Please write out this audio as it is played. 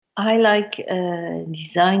I like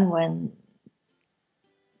design when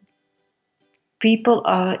people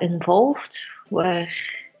are involved, where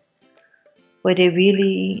they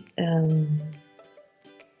really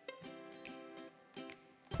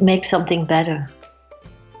make something better.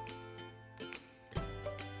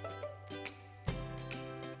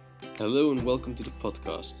 Hello and welcome to the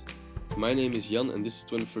podcast. My name is Jan and this is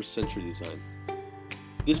 21st Century Design.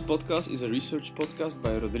 This podcast is a research podcast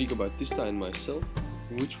by Rodrigo Bautista and myself,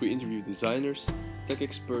 in which we interview designers, tech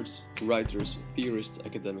experts, writers, theorists,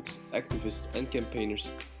 academics, activists and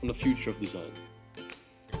campaigners on the future of design.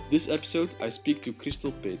 This episode I speak to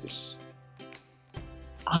Kristel Peters.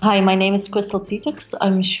 Hi, my name is Kristel Peters.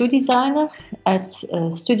 I'm a shoe designer at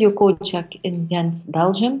Studio Kojak in Ghent,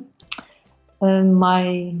 Belgium.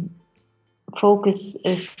 My focus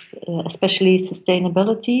is especially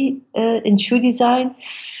sustainability in shoe design,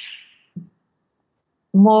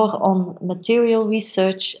 more on material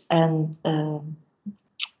research and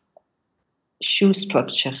shoe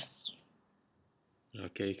structures.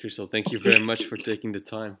 Okay, Kristel, thank you very much for taking the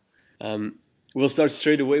time. We'll start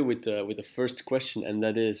straight away with the first question, and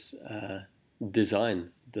that is design,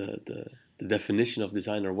 the definition of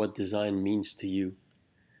design, or what design means to you.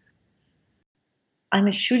 I'm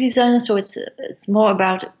a shoe designer, so it's more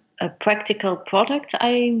about a practical product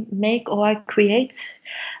I make or I create.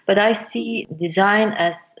 But I see design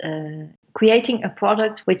as creating a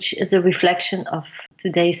product which is a reflection of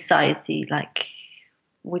today's society, like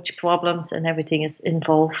which problems and everything is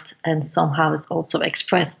involved and somehow is also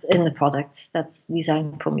expressed in the product. That's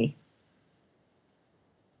design for me.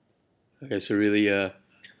 Okay, so really a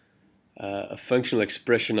functional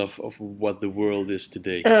expression of what the world is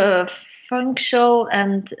today. Functional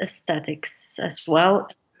and aesthetics as well.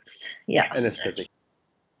 Yes. And aesthetic.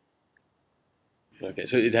 Okay,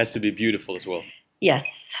 so it has to be beautiful as well.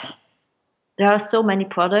 Yes. There are so many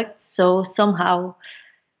products, so somehow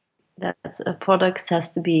that products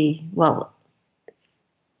has to be, well,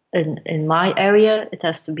 in my area, it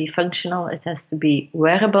has to be functional, it has to be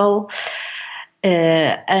wearable,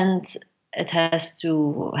 and it has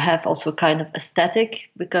to have also kind of aesthetic,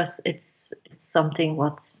 because it's something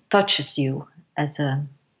what touches you as a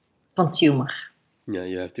consumer. Yeah,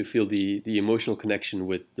 you have to feel the emotional connection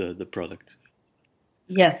with the product.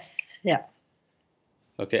 Yes, yeah.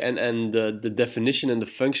 Okay, and the definition and the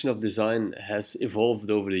function of design has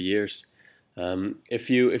evolved over the years. If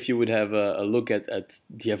you would have a look at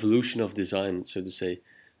the evolution of design, so to say,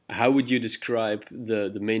 how would you describe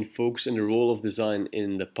the main focus and the role of design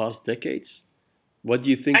in the past decades? What do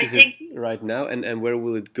you think it right now, and where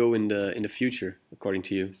will it go in the future, according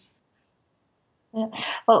to you? Yeah.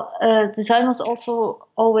 Well, design was also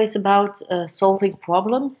always about solving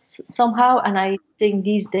problems somehow, and I think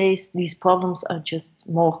these days these problems are just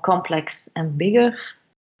more complex and bigger.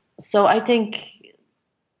 So I think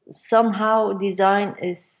somehow design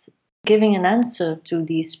is giving an answer to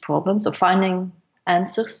these problems, or finding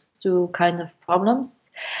answers to kind of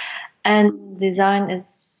problems, and design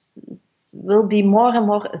will be more and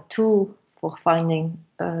more a tool for finding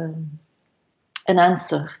an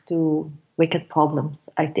answer to wicked problems,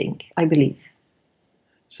 I believe.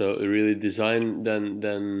 So really design then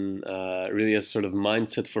really a sort of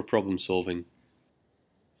mindset for problem solving.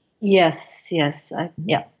 Yes, I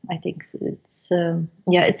think so.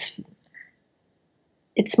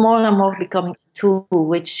 It's more and more becoming a tool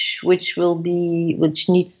which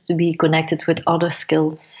needs to be connected with other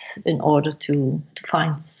skills in order to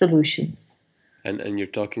find solutions. And you're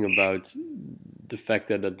talking about the fact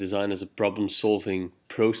that design is a problem solving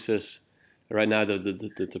process. Right now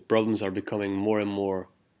the problems are becoming more and more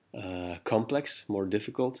complex, more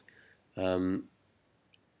difficult. Do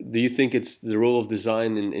you think it's the role of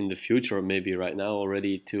design in the future, or maybe right now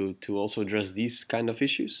already, to also address these kind of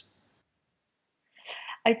issues?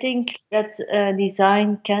 I think that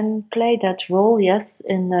design can play that role, yes,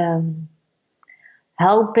 in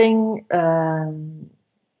helping,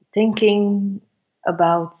 thinking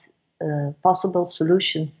about possible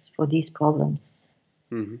solutions for these problems.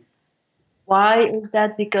 Mm-hmm. Why is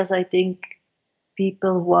that? Because I think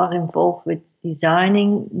people who are involved with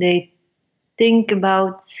designing, they think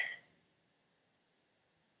about,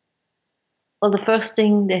 well, the first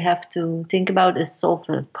thing they have to think about is solve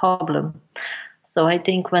a problem. So I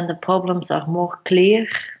think when the problems are more clear,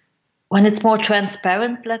 when it's more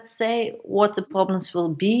transparent, let's say, what the problems will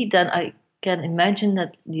be, then I can imagine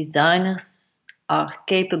that designers are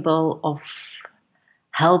capable of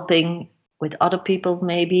helping with other people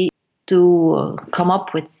maybe to come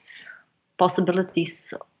up with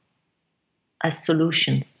possibilities as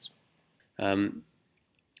solutions.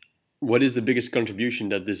 What is the biggest contribution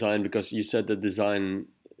that design, because you said that design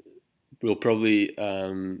will probably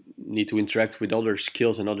need to interact with other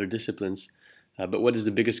skills and other disciplines. But what is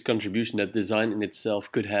the biggest contribution that design in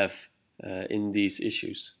itself could have in these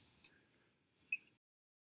issues?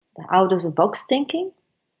 The out of the box thinking,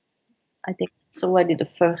 I think it's already the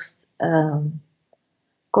first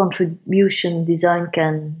contribution design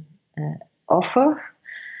can offer.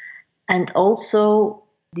 And also,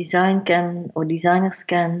 design can, or designers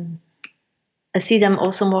can, I see them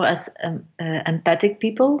also more as empathic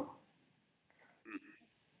people.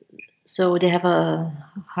 So they have a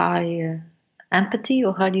high empathy,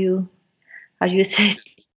 or how do you say it?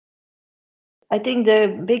 I think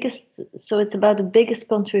the biggest, so it's about the biggest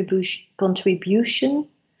contribution.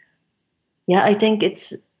 Yeah, I think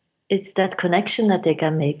it's that connection that they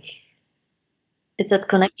can make. It's that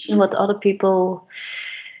connection what other people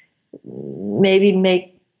maybe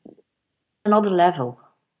make another level.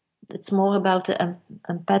 It's more about the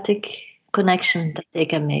empathic connection that they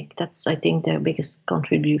can make. That's, I think, their biggest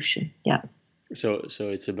contribution. Yeah. So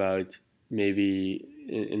it's about maybe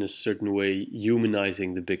in a certain way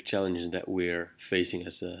humanizing the big challenges that we're facing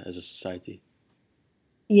as a society.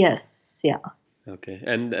 Yes. Yeah. Okay,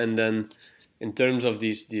 and then in terms of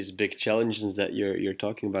these big challenges that you're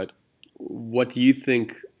talking about, what do you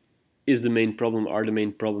think is the main problem? Are the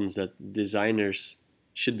main problems that designers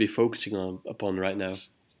should be focusing on upon right now?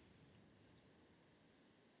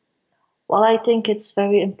 Well, I think it's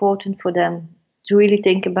very important for them to really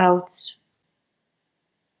think about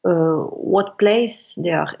what place they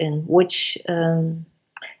are in, which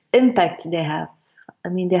impact they have. I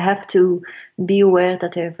mean, they have to be aware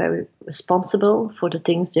that they're very responsible for the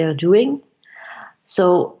things they're doing.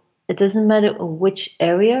 So it doesn't matter which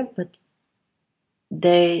area, but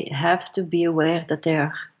they have to be aware that they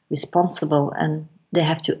are responsible and they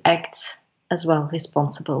have to act as well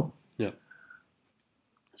responsible. Yeah.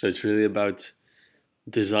 So it's really about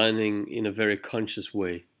designing in a very conscious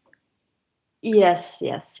way. Yes,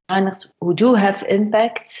 yes. Designers who do have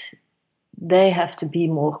impact, they have to be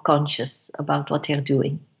more conscious about what they're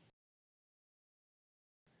doing.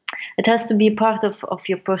 It has to be part of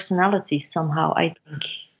your personality somehow, I think.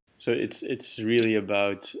 So it's really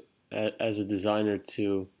about as a designer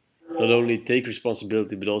to not only take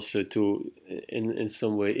responsibility but also to in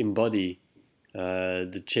some way embody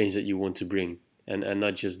the change that you want to bring and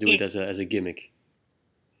not just do it as a gimmick.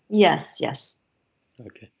 Yes, yes,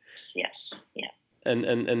 Okay. yes, yeah.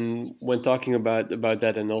 And when talking about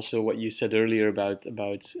that and also what you said earlier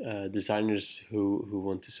about designers who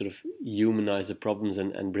want to sort of humanize the problems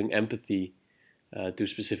and bring empathy to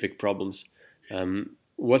specific problems,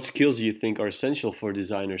 what skills do you think are essential for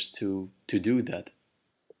designers to do that?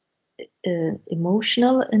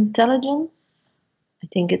 Emotional intelligence. I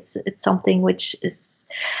think it's something which is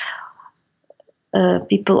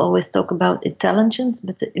people always talk about intelligence,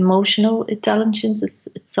 but the emotional intelligence is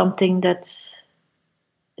it's something that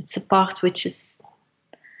it's a part which is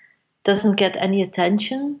doesn't get any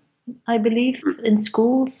attention, I believe, in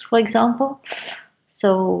schools, for example.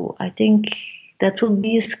 So I think that will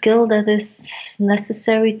be a skill that is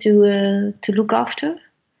necessary to look after,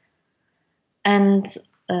 and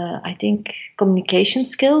I think communication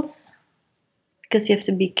skills, because you have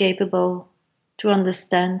to be capable to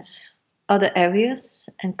understand other areas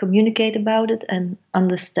and communicate about it and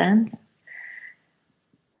understand.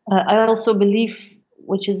 I also believe,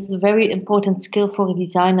 which is a very important skill for a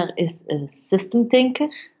designer, is a system thinker.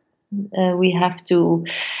 We have to,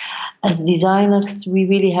 as designers, we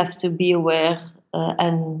really have to be aware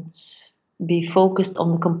and be focused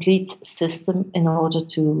on the complete system in order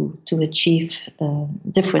to achieve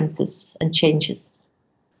differences and changes.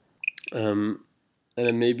 And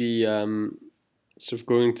then maybe sort of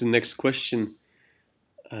going to the next question,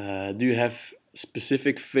 do you have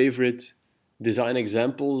specific favorite design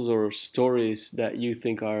examples or stories that you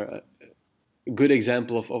think are a good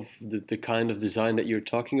example of the kind of design that you're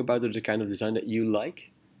talking about or the kind of design that you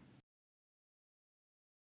like?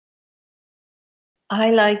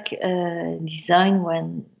 I like design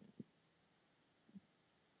when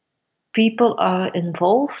people are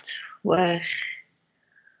involved, where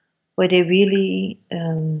they really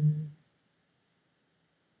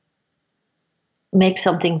make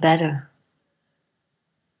something better.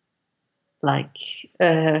 Like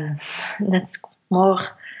that's more.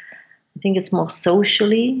 I think it's more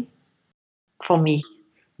socially for me.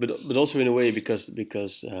 But also in a way because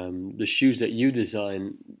the shoes that you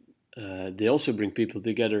design, they also bring people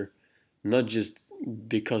together, not just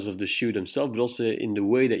because of the shoe themselves, but also in the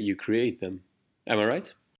way that you create them. Am I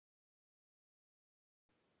right?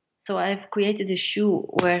 So I've created a shoe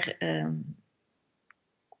where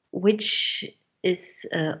which is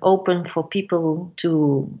open for people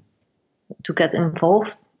to to get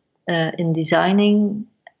involved in designing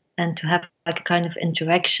and to have like a kind of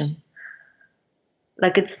interaction.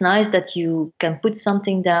 Like it's nice that you can put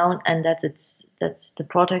something down and that the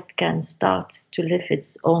product can start to live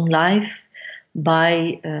its own life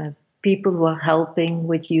by people who are helping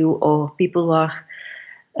with you, or people who are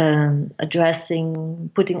addressing,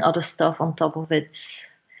 putting other stuff on top of it.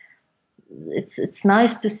 It's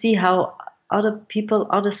nice to see how other people,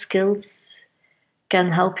 other skills can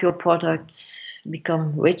help your product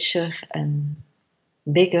become richer and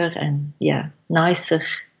bigger and nicer,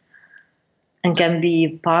 and can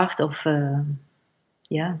be part of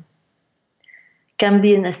can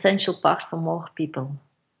be an essential part for more people.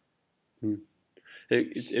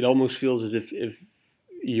 It almost feels as if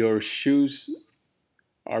your shoes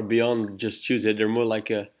are beyond just shoes. They're more like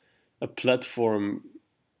a platform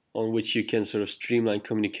on which you can sort of streamline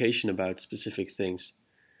communication about specific things,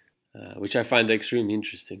 which I find extremely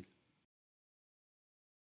interesting.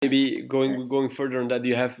 Maybe going further on that, do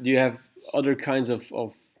you have other kinds of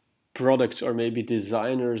products, or maybe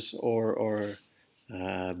designers or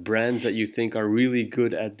brands that you think are really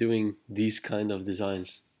good at doing these kind of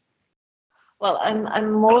designs? Well,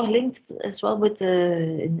 I'm more linked as well with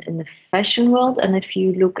in the fashion world, and if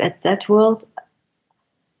you look at that world,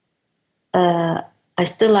 I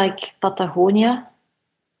still like Patagonia.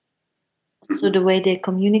 So the way they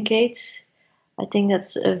communicate, I think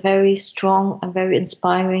that's a very strong and very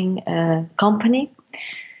inspiring company.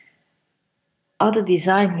 Other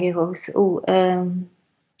design heroes,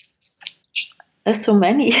 there's so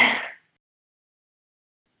many.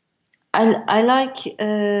 I like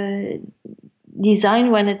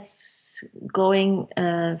design when it's going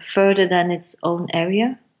further than its own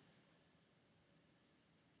area.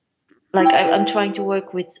 Like I'm trying to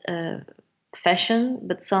work with fashion,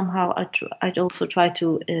 but somehow I'd also try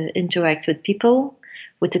to interact with people,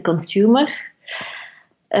 with the consumer.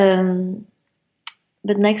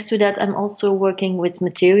 But next to that, I'm also working with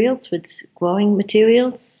materials, with growing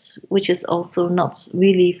materials, which is also not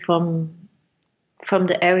really from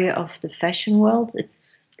the area of the fashion world.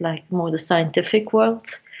 It's like more the scientific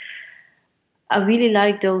world. I really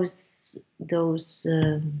like those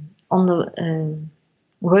on the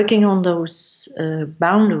working on those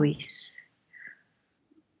boundaries.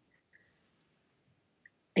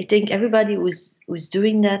 I think everybody who's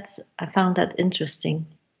doing that, I found that interesting.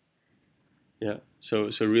 Yeah.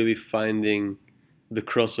 So really finding the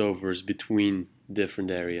crossovers between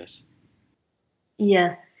different areas.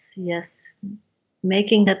 Yes, yes.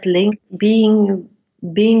 Making that link, being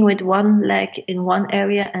with one leg in one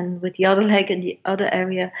area and with the other leg in the other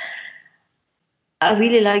area. I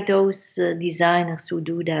really like those designers who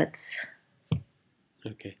do that.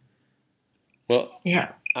 Okay. Well,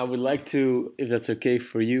 Yeah. I would like to, if that's okay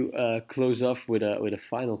for you, close off with a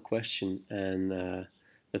final question, and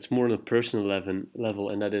that's more on a personal level,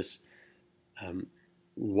 and that is,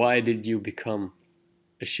 why did you become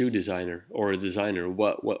a shoe designer or a designer?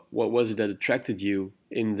 What was it that attracted you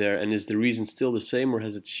in there, and is the reason still the same, or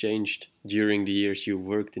has it changed during the years you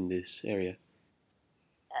worked in this area?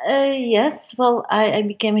 Yes, well, I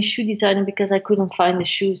became a shoe designer because I couldn't find the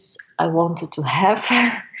shoes I wanted to have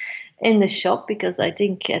in the shop, because I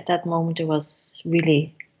think at that moment there was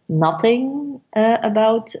really nothing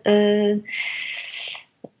about,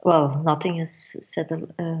 well, nothing is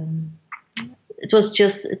settled. It was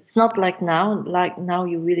just, it's not like now. Like now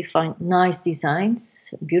you really find nice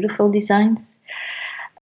designs, beautiful designs.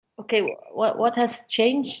 Okay, what has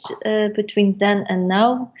changed between then and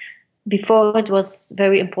now? Before, it was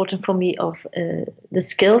very important for me of the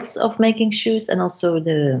skills of making shoes, and also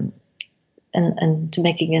and to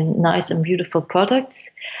making a nice and beautiful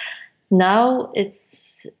product. Now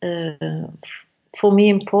it's for me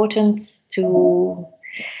important to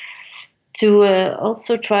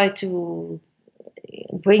also try to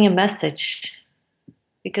bring a message,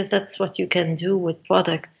 because that's what you can do with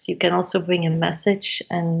products. You can also bring a message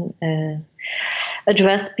and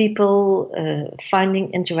address people,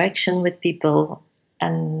 finding interaction with people,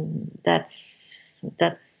 and that's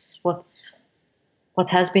what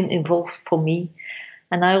has been involved for me.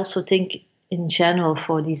 And I also think, in general,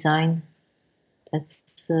 for design, that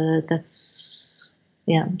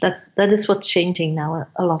is what's changing now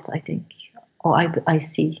a lot, I think, or I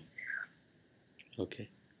see. Okay.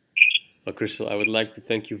 Well, Kristel, I would like to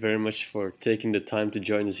thank you very much for taking the time to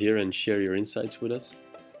join us here and share your insights with us.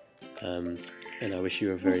 And I wish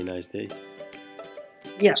you a very nice day.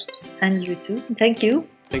 Yeah, and you too. Thank you.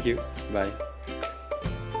 Thank you. Bye.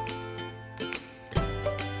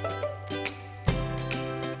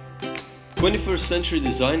 "21st Century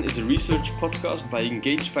Design" is a research podcast by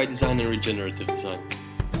Engaged by Design and Regenerative Design.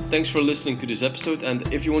 Thanks for listening to this episode, and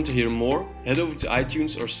if you want to hear more, head over to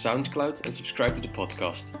iTunes or SoundCloud and subscribe to the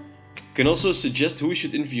podcast. You can also suggest who we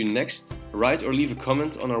should interview next, write or leave a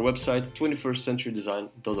comment on our website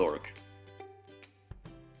 21stcenturydesign.org.